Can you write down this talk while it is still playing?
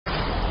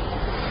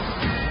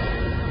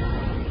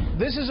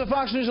This is a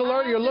Fox News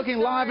Alert. You're looking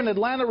live in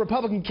Atlanta.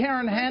 Republican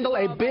Karen Handel,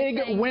 a big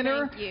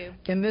winner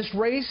in this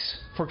race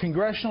for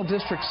Congressional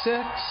District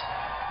 6.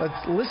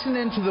 Let's listen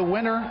into the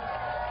winner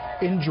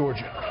in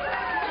Georgia.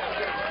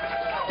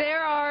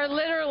 There are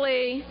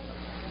literally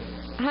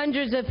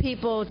hundreds of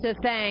people to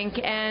thank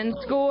and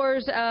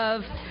scores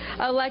of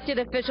elected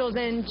officials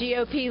and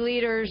GOP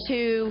leaders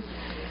who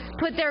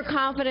put their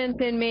confidence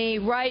in me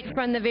right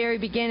from the very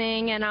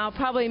beginning, and I'll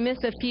probably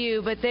miss a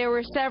few, but there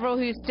were several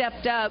who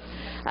stepped up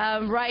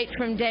right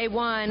from day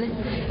one,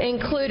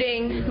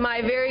 including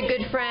my very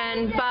good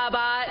friend Bob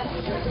Ott,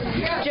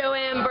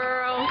 Joanne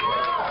Burrow,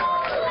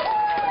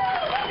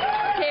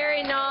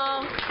 Terry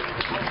Null,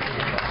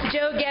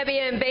 Joe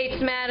Gebbia and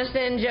Bates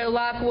Madison, Joe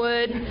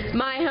Lockwood,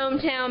 my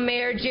hometown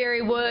mayor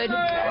Jerry Wood.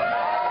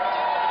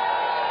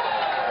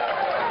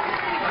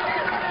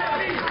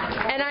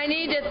 And I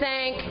need to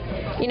thank,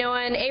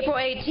 on April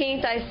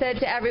 18th, I said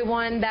to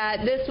everyone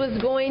that this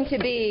was going to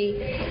be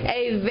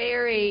a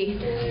very,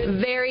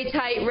 very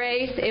tight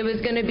race. It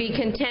was going to be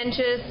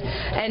contentious,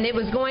 and it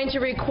was going to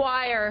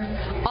require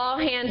all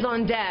hands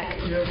on deck.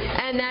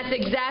 And that's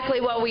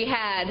exactly what we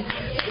had.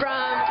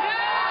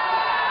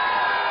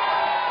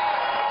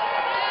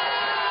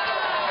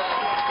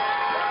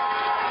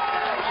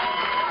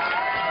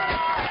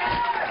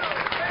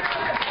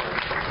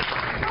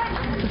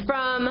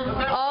 From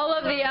all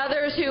of the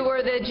others who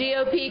were the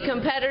GOP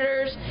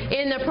competitors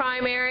in the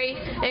primary,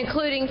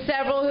 including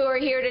several who are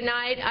here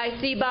tonight. I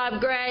see Bob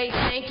Gray.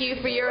 Thank you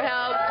for your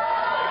help.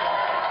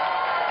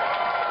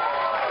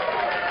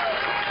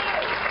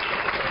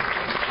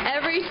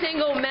 Every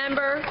single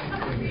member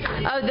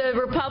of the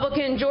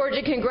Republican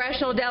Georgia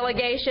congressional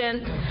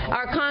delegation,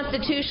 our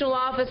constitutional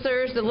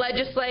officers, the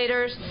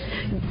legislators,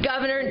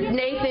 Governor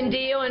Nathan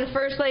Deal and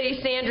First Lady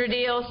Sandra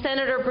Deal,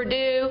 Senator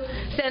Perdue,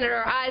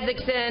 Senator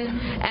Isaacson,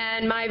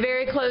 and my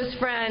very close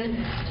friend,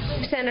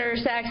 Senator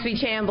Saxby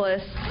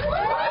Chambliss.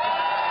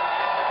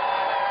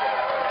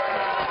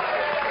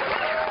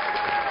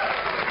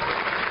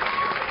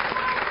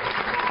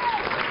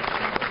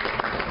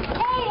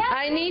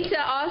 I need to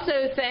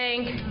also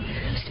thank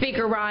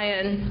Speaker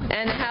Ryan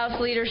and House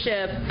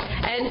leadership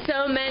and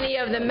so many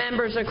of the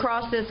members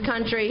across this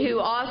country who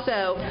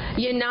also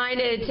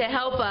united to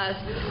help us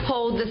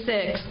hold the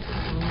 6th.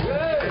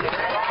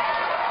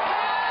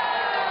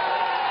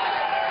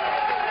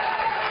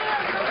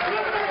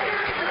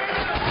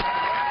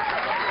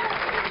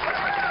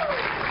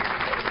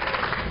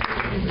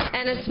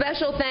 And a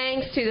special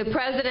thanks to the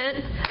President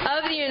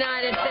of the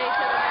United States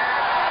of America.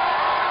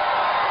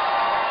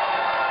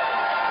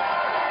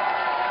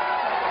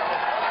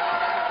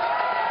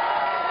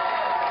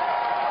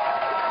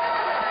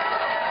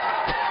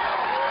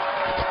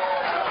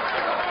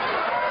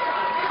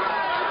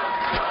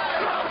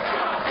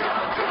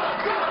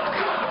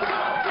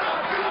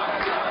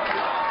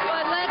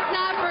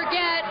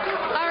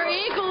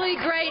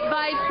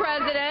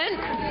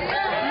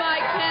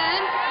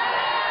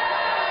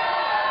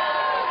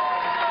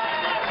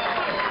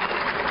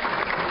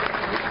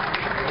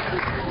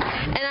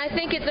 I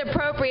think it's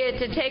appropriate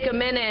to take a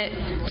minute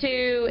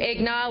to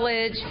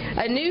acknowledge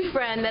a new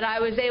friend that I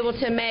was able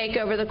to make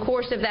over the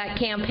course of that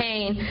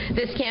campaign,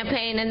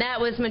 and that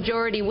was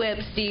Majority Whip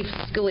Steve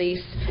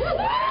Scalise.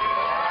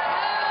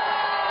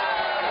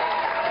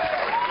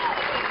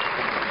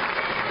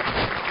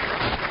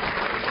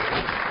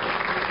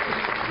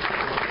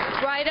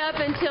 Right up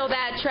until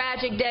that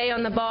tragic day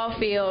on the ball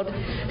field,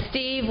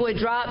 Steve would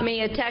drop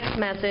me a text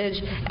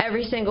message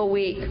every single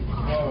week,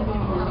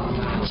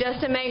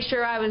 just to make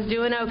sure I was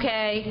doing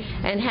okay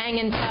and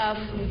hanging tough.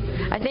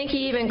 I think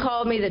he even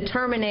called me the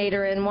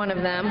Terminator in one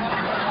of them.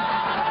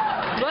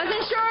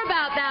 Wasn't sure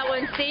about that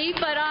one, Steve,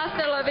 but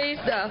hasta la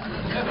vista.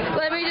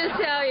 Let me just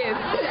tell you.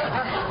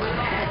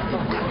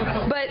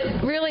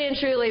 But really and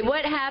truly,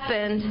 what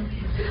happened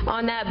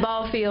on that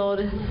ball field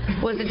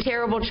was a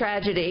terrible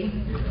tragedy.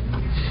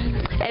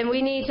 And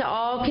we need to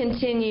all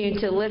continue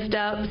to lift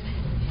up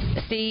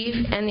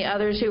Steve and the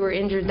others who were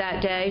injured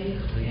that day.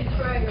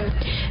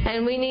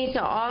 And we need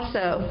to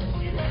also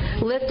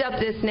lift up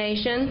this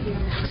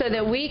nation so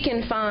that we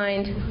can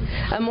find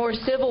a more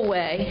civil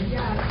way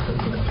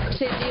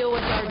to deal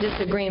with our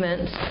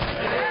disagreements.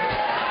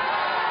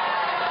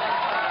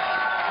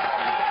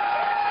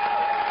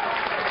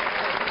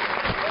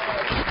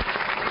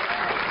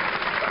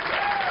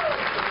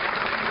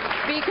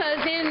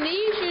 Because in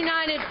these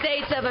United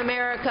States of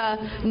America,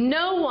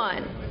 no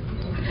one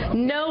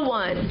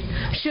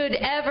should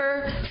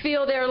ever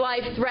feel their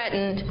life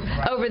threatened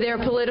over their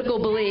political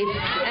beliefs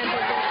and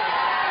positions.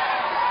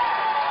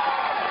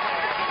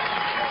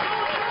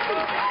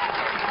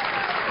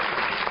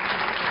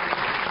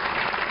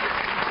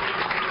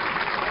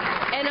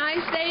 And I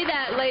say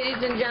that, ladies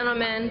and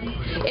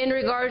gentlemen, in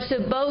regards to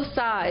both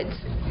sides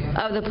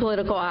of the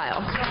political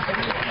aisle.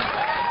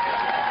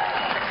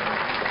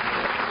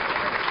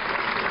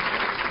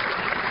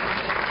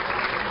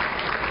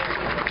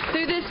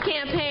 Through this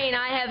campaign,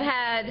 I have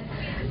had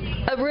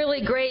a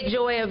really great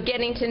joy of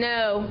getting to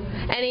know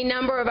any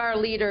number of our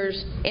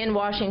leaders in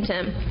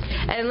Washington.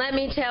 And let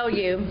me tell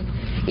you,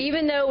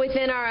 Even though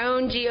within our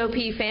own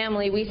GOP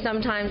family we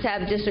sometimes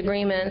have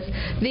disagreements,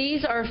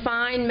 these are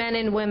fine men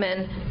and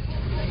women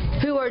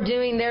who are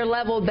doing their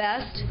level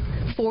best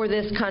for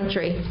this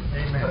country.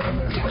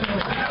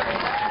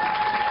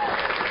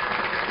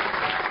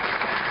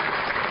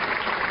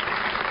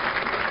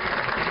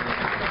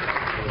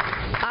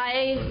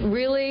 I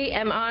really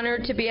am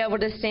honored to be able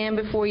to stand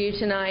before you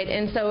tonight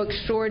and so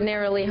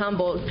extraordinarily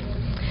humbled.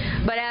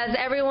 But as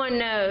everyone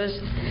knows,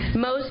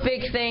 most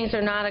big things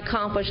are not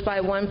accomplished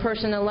by one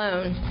person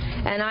alone,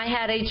 and I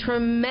had a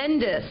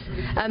tremendous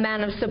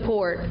amount of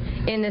support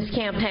in this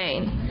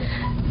campaign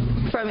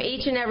from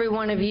each and every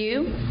one of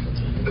you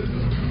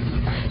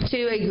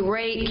to a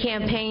great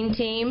campaign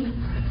team.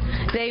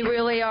 They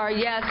really are.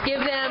 Yes, give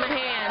them a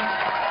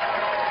hand.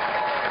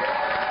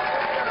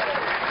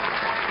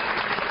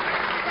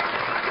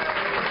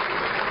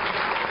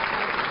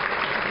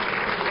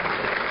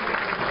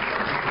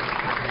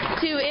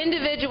 To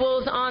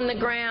individuals on the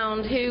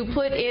ground who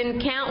put in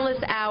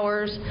countless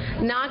hours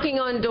knocking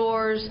on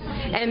doors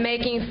and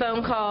making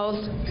phone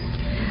calls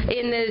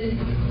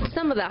in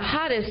some of the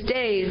hottest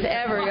days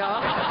ever,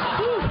 y'all.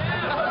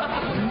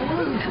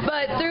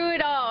 But through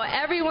it all,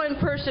 everyone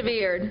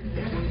persevered.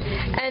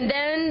 And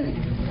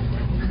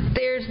then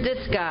there's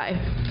this guy.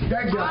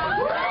 That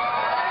guy.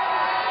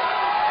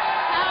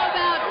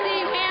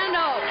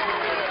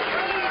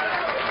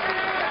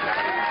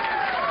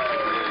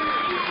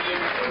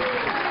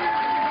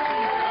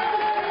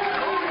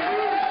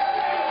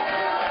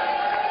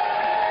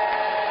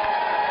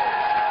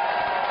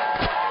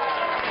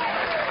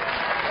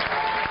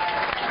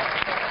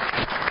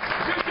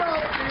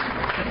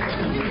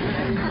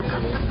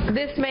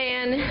 This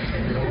man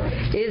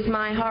is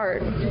my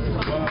heart.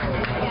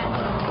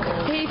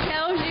 He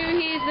tells you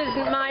he's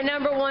my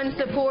 #1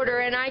 supporter,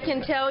 and I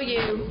can tell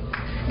you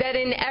that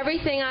in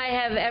everything I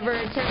have ever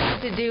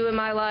attempted to do in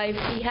my life,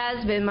 he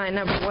has been my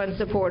 #1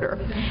 supporter.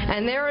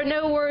 And there are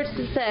no words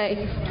to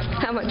say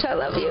how much I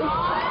love you.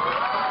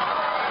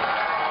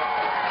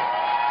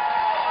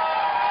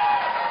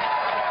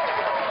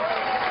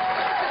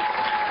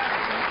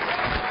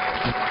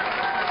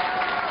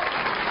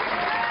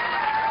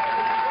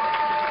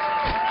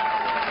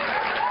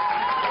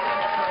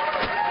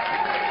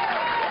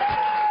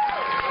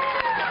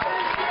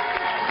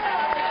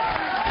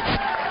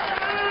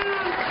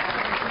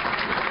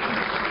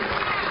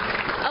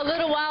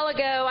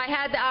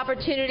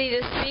 Opportunity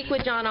to speak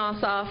with John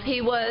Ossoff.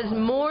 He was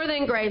more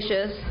than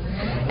gracious,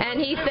 and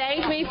he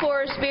thanked me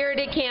for a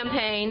spirited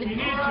campaign.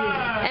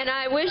 And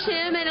I wish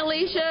him and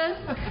Alicia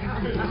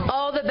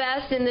all the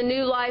best in the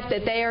new life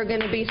that they are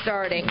going to be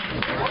starting.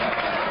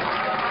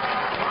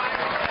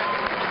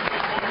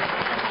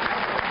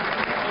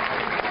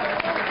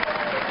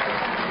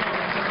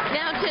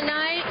 Now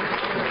tonight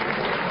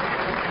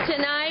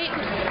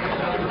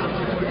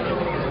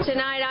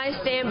I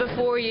stand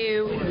before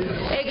you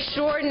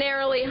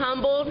extraordinarily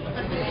humbled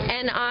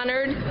and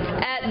honored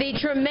at the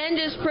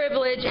tremendous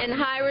privilege and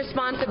high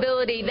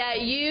responsibility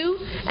that you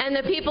and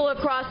the people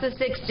across the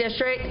 6th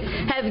District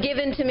have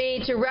given to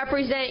me to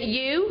represent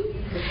you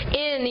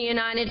in the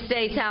United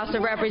States House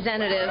of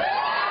Representatives.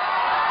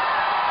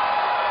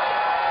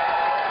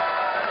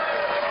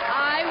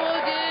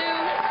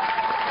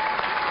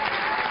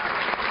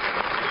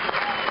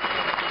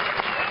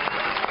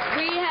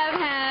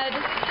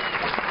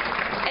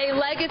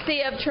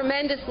 Legacy of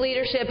tremendous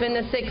leadership in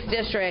the 6th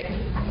District.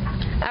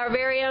 Our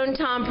very own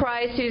Tom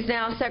Price, who's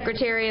now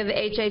Secretary of the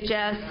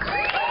HHS.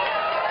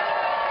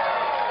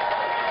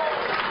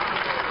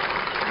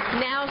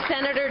 Now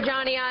Senator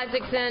Johnny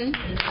Isakson.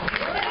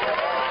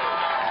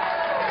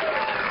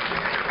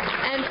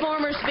 And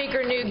former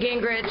Speaker Newt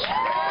Gingrich.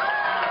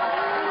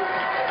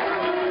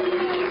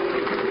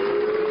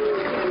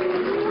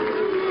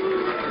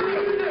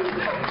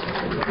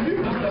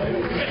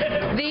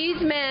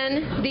 These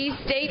men, these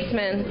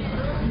statesmen,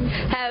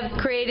 have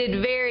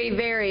created very,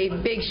 very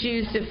big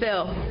shoes to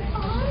fill.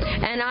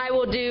 And I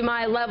will do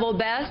my level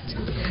best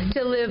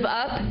to live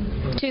up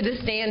to the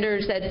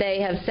standards that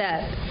they have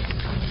set.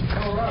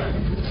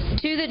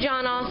 To the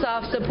John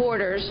Ossoff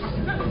supporters,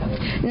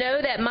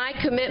 know that my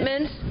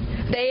commitments,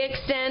 they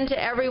extend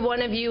to every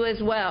one of you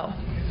as well.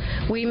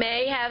 We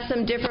may have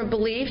some different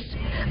beliefs,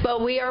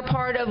 but we are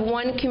part of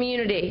one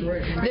community,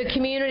 the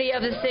community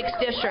of the 6th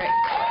District.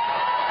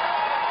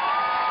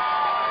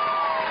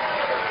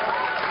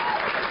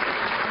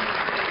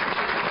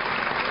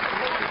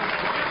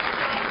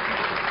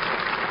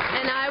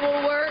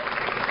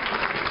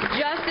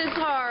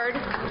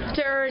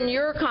 To earn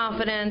your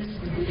confidence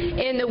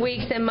in the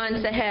weeks and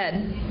months ahead.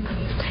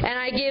 And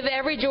I give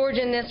every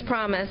Georgian this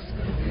promise.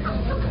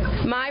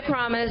 My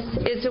promise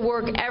is to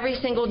work every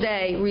single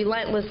day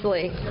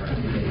relentlessly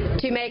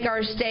to make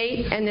our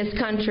state and this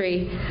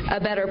country a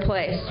better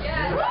place.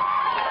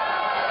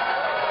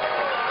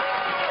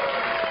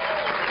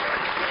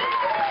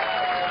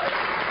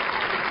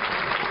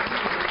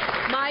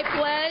 My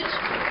pledge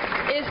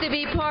is to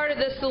be part of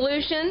the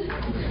solution,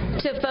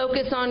 to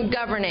focus on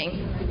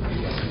governing,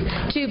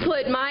 to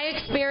put my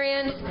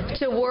experience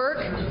to work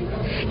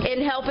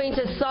in helping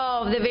to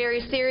solve the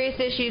very serious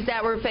issues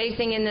that we're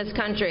facing in this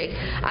country.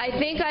 I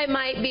think I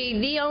might be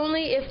the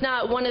only, if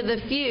not one of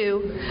the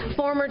few,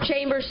 former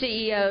chamber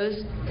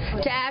CEOs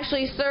to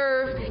actually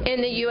serve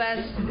in the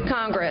U.S.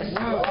 Congress.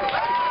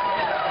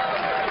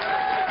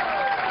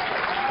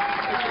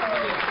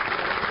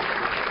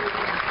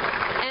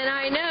 And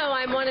I know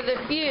I'm one of the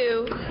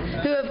few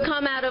who have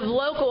come out of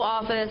local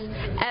office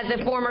as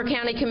a former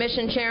county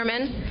commission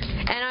chairman,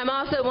 and I'm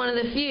also one of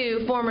the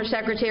few former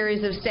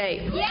secretaries of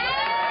state.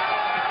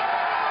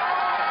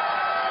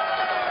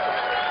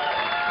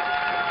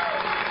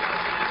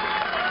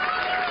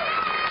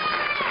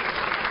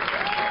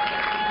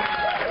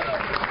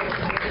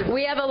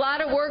 We have a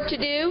lot of work to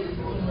do,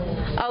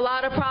 a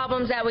lot of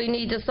problems that we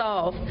need to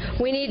solve.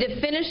 We need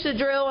to finish the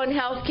drill on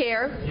health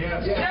care.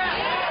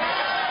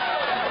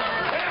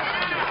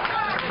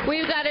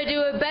 We've got to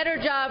do a better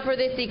job for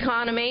this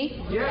economy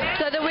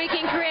so that we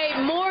can create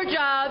more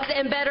jobs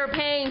and better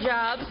paying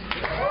jobs.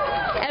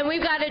 And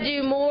we've got to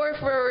do more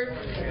for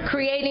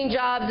creating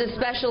jobs,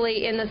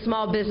 especially in the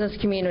small business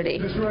community.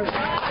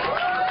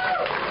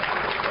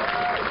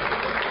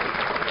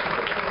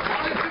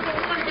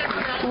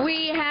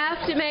 We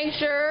have to make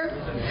sure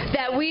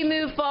that we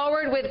move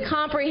forward with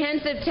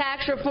comprehensive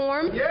tax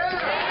reform.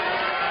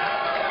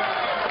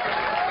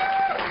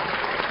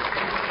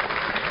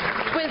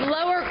 With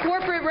lower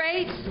corporate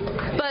rates,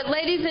 but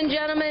ladies and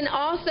gentlemen,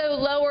 also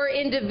lower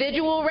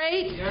individual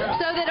rates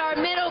so that our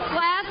middle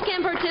class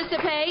can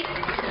participate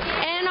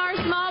and our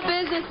small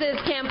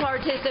businesses can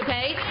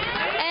participate.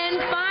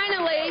 And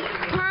finally,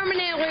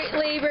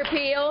 permanently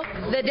repeal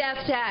the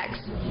death tax.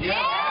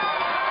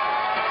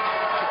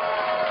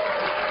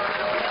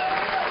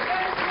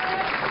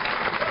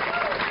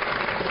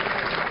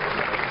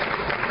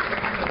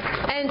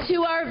 And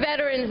to our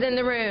veterans in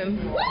the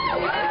room,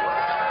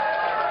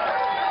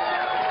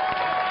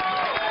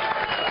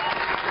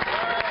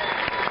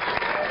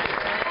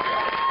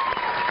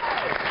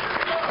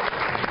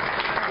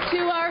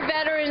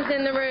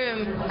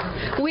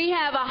 we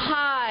have a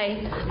high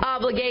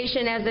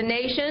obligation as a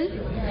nation,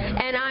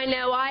 and I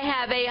know I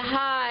have a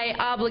high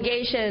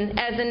obligation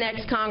as the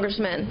next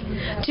congressman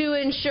to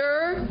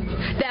ensure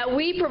that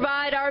we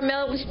provide our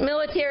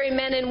military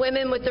men and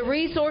women with the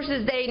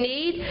resources they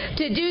need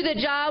to do the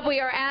job we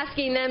are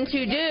asking them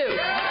to do.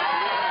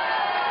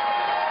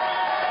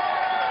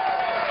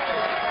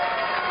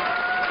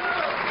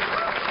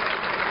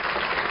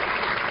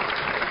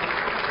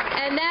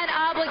 And that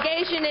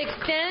obligation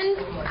extends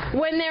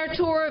when their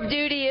tour of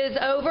duty is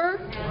over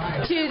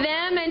to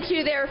them and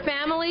to their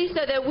families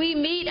so that we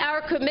meet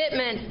our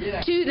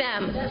commitment to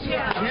them.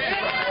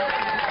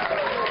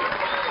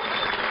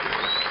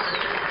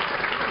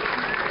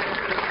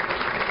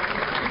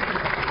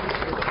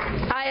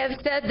 I have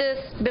said this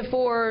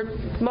before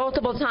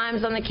multiple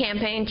times on the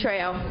campaign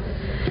trail,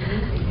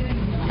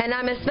 and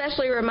I'm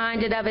especially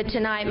reminded of it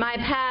tonight. My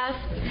path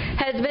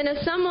has been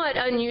a somewhat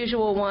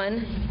unusual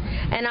one,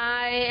 and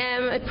I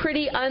am a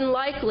pretty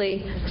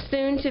unlikely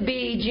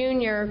soon-to-be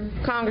junior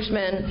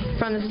congressman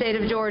from the state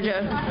of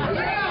Georgia.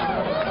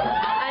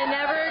 I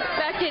never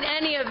expected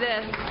any of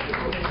this.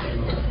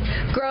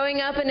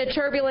 Growing up in a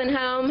turbulent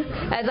home,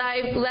 as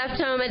I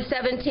left home at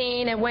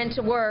 17 and went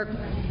to work,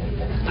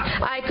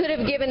 I could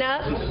have given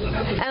up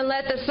and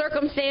let the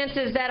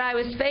circumstances that I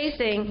was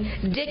facing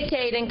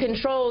dictate and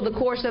control the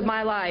course of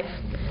my life,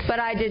 but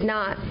I did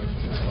not.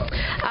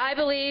 I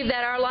believe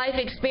that our life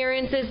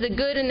experiences, the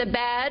good and the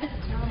bad,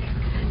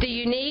 the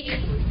unique,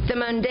 the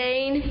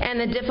mundane, and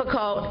the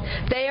difficult,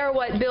 they are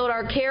what build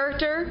our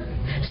character,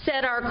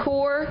 set our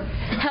core,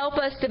 help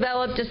us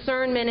develop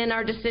discernment in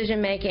our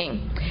decision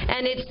making.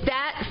 And it's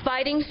that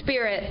fighting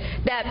spirit,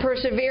 that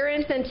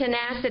perseverance and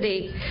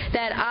tenacity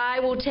that I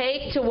will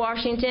take to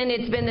Washington.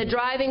 It's been the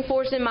driving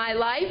force in my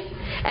life,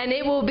 and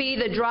it will be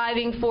the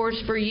driving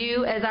force for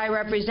you as I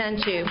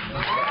represent you.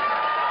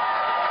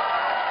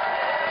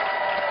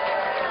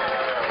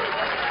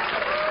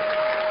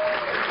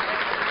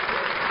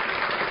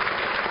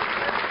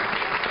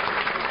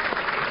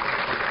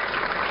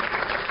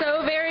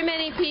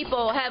 Many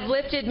people have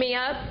lifted me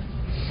up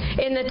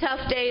in the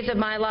tough days of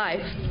my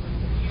life.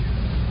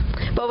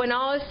 But when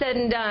all is said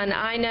and done,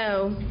 I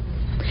know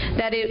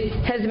that it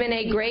has been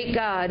a great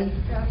God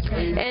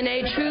and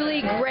a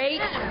truly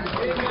great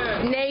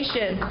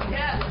nation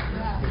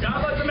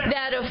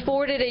that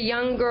afforded a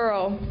young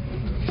girl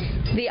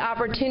the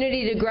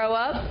opportunity to grow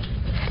up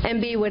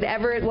and be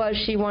whatever it was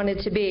she wanted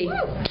to be.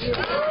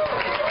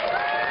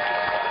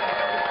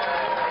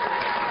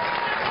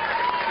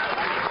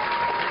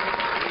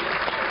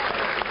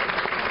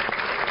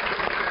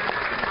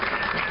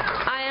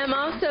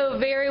 Also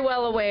very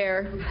well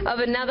aware of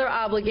another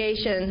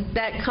obligation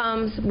that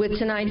comes with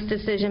tonight's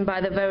decision by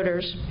the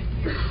voters.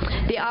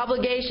 The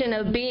obligation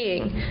of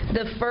being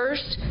the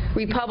first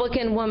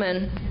Republican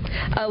woman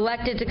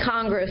elected to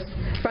Congress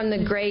from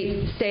the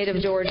great state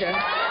of Georgia.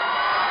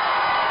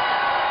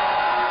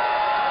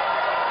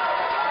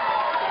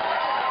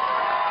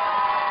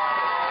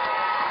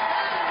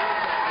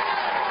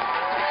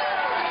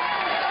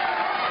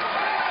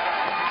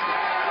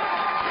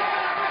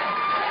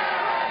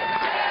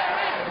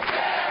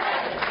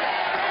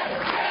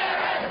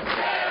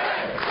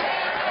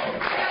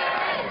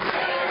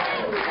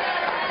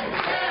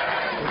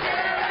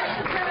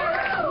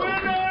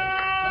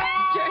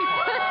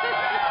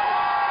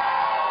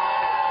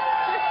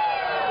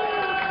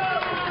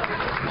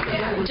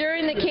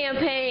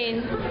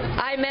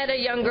 met a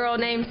young girl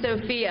named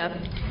Sophia.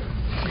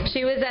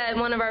 She was at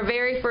one of our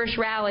very first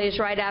rallies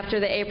right after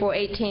the April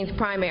 18th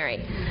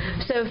primary.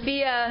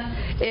 Sophia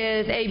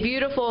is a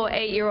beautiful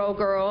 8-year-old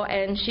girl,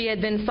 and she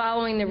had been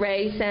following the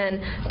race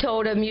and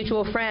told a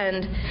mutual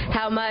friend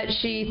how much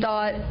she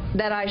thought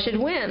that I should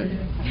win.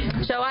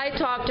 So I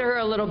talked to her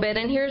a little bit,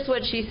 and here's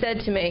what she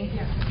said to me.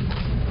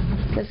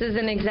 This is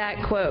an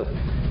exact quote.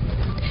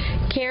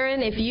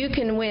 "Karen, if you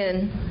can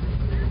win,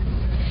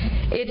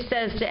 it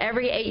says to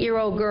every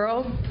 8-year-old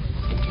girl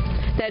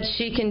that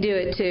she can do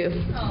it too."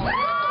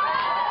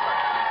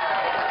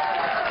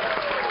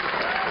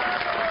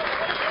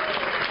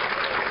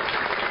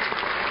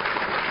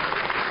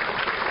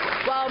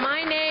 While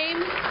my name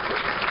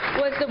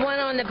was the one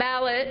on the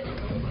ballot,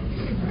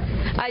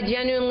 I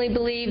genuinely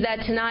believe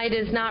that tonight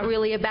is not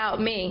really about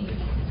me.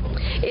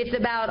 It's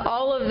about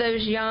all of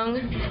those young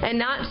and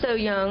not so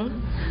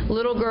young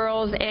little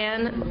girls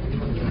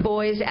and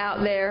boys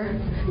out there,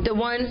 the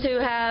ones who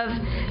have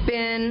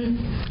been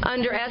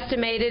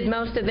underestimated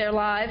most of their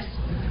lives,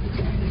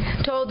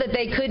 told that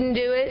they couldn't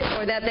do it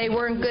or that they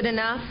weren't good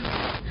enough,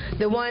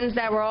 the ones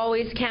that were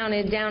always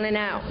counted down and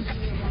out.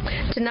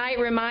 Tonight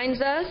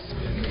reminds us,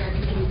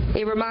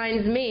 it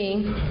reminds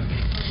me,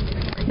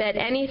 that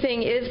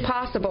anything is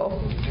possible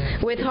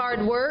with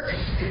hard work,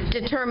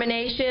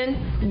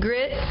 determination,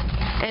 grit,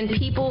 and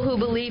people who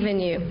believe in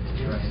you.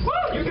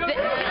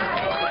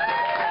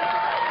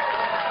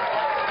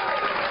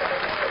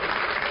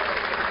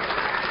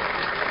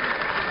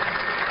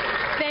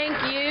 Thank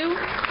you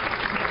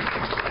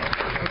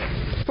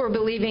for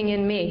believing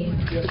in me.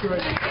 Yes,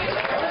 right.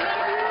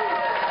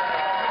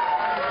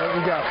 There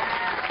we go.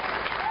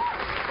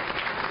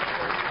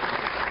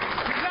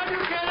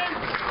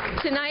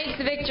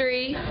 Tonight's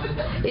victory,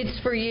 it's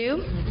for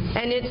you,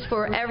 and it's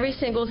for every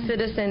single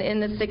citizen in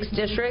the 6th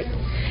District.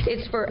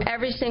 It's for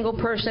every single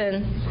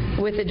person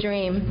with a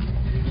dream.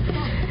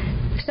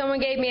 Someone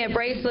gave me a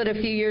bracelet a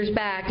few years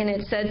back, and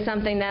it said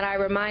something that I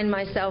remind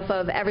myself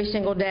of every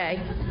single day.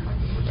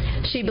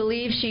 She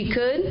believed she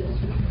could,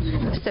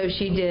 so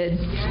she did.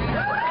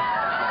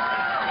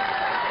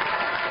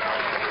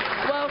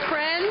 Well,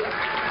 friends,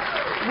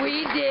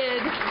 we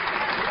did.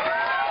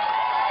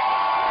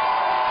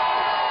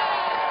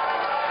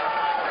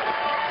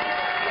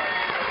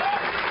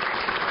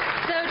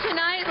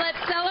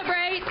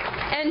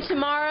 And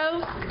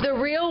tomorrow, the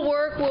real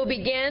work will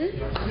begin,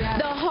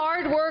 the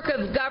hard work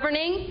of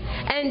governing,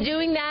 and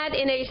doing that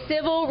in a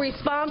civil,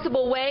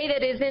 responsible way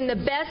that is in the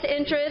best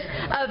interest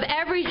of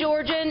every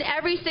Georgian,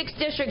 every 6th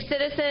District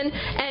citizen,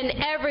 and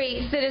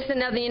every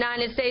citizen of the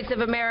United States of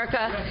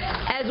America,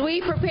 as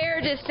we prepare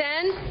to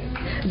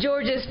send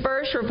Georgia's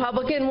first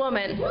Republican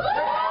woman.